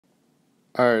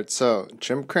Alright, so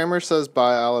Jim Cramer says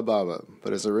buy Alibaba,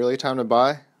 but is it really time to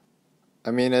buy?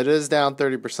 I mean, it is down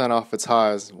 30% off its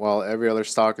highs while every other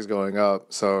stock is going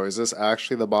up, so is this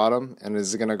actually the bottom and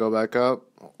is it going to go back up,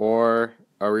 or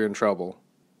are we in trouble?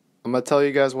 I'm going to tell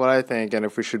you guys what I think and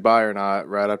if we should buy or not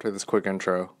right after this quick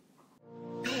intro.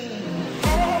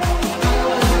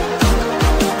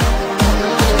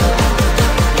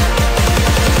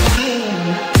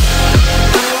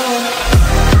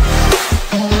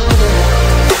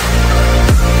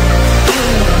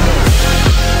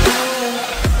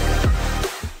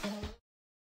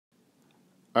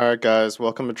 Alright guys,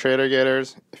 welcome to Trader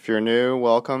Gators. If you're new,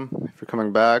 welcome. If you're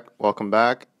coming back, welcome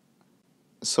back.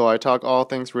 So I talk all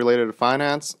things related to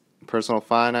finance, personal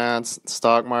finance,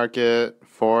 stock market,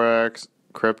 forex,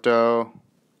 crypto.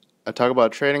 I talk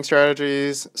about trading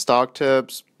strategies, stock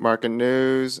tips, market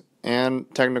news,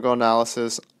 and technical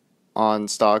analysis on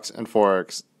stocks and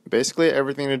forex. Basically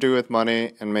everything to do with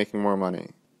money and making more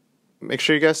money. Make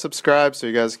sure you guys subscribe so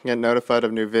you guys can get notified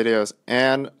of new videos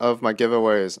and of my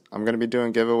giveaways. I'm going to be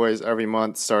doing giveaways every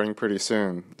month starting pretty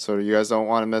soon, so you guys don't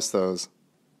want to miss those.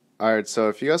 Alright, so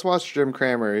if you guys watch Jim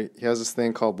Cramer, he has this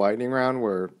thing called Lightning Round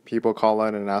where people call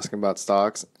in and ask him about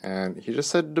stocks, and he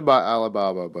just said to buy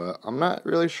Alibaba, but I'm not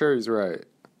really sure he's right.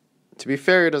 To be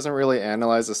fair, he doesn't really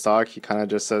analyze the stock, he kind of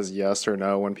just says yes or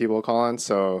no when people call in,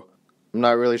 so I'm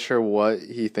not really sure what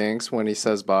he thinks when he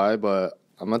says buy, but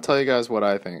I'm going to tell you guys what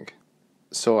I think.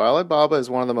 So Alibaba is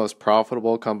one of the most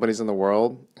profitable companies in the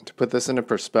world. To put this into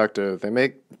perspective, they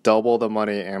make double the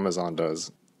money Amazon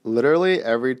does. Literally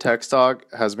every tech stock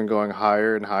has been going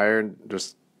higher and higher and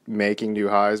just making new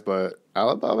highs, but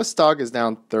Alibaba stock is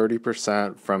down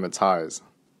 30% from its highs.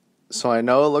 So I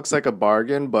know it looks like a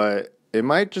bargain, but it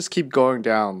might just keep going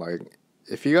down. Like,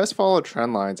 if you guys follow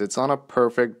trend lines, it's on a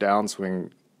perfect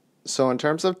downswing. So in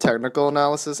terms of technical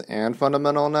analysis and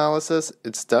fundamental analysis,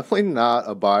 it's definitely not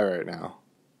a buy right now.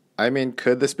 I mean,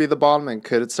 could this be the bottom and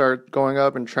could it start going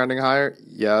up and trending higher?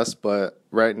 Yes, but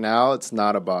right now it's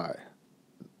not a buy.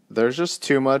 There's just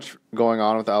too much going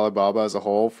on with Alibaba as a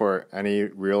whole for any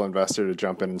real investor to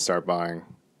jump in and start buying.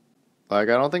 Like,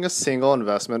 I don't think a single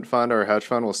investment fund or hedge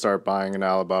fund will start buying in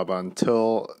Alibaba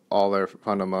until all their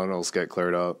fundamentals get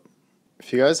cleared up.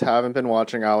 If you guys haven't been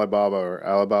watching Alibaba or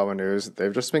Alibaba News,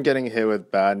 they've just been getting hit with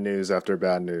bad news after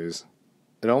bad news.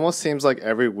 It almost seems like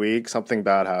every week something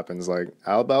bad happens. Like,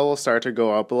 Alibaba will start to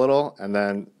go up a little, and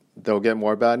then they'll get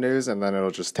more bad news, and then it'll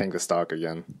just tank the stock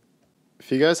again.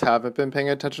 If you guys haven't been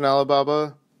paying attention to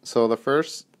Alibaba, so the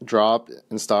first drop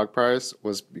in stock price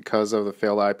was because of the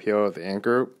failed IPO of the Ant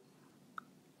Group.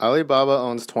 Alibaba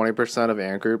owns 20% of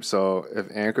Ant Group, so if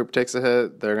Ant Group takes a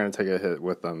hit, they're going to take a hit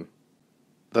with them.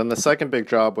 Then the second big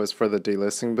drop was for the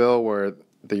delisting bill, where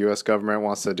the US government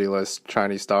wants to delist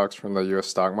Chinese stocks from the US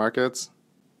stock markets.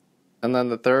 And then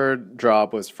the third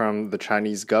drop was from the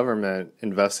Chinese government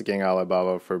investigating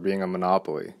Alibaba for being a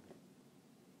monopoly.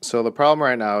 So the problem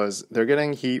right now is they're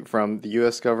getting heat from the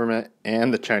US government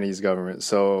and the Chinese government.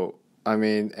 So, I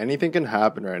mean, anything can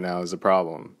happen right now is a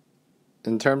problem.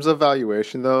 In terms of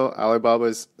valuation though, Alibaba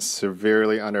is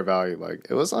severely undervalued. Like,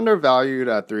 it was undervalued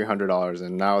at $300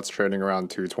 and now it's trading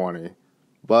around $220.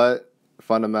 But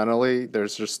fundamentally,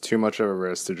 there's just too much of a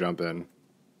risk to jump in.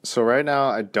 So right now,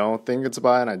 I don't think it's a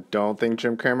buy and I don't think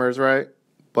Jim Cramer is right.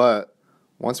 But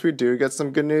once we do get some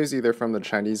good news either from the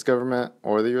Chinese government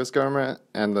or the US government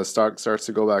and the stock starts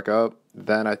to go back up,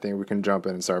 then I think we can jump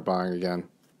in and start buying again.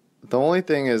 The only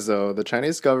thing is though, the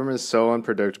Chinese government is so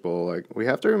unpredictable. Like, we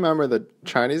have to remember that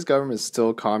Chinese government is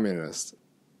still communist.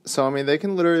 So I mean, they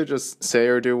can literally just say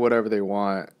or do whatever they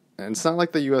want. And it's not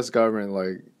like the US government,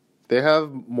 like, they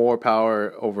have more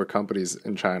power over companies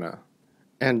in China.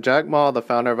 And Jack Ma, the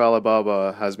founder of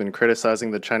Alibaba, has been criticizing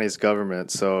the Chinese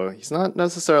government, so he's not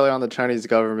necessarily on the Chinese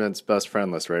government's best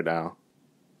friend list right now.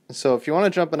 So if you want to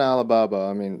jump into Alibaba,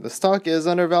 I mean, the stock is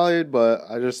undervalued, but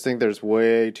I just think there's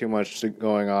way too much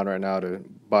going on right now to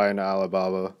buy into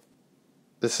Alibaba.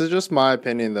 This is just my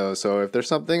opinion though, so if there's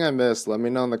something I missed, let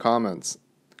me know in the comments.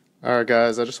 Alright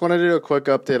guys, I just wanted to do a quick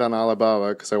update on Alibaba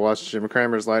because I watched Jim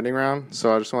Cramer's Lightning Round,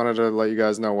 so I just wanted to let you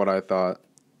guys know what I thought.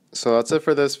 So that's it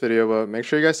for this video, but make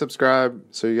sure you guys subscribe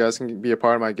so you guys can be a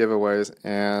part of my giveaways,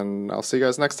 and I'll see you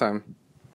guys next time.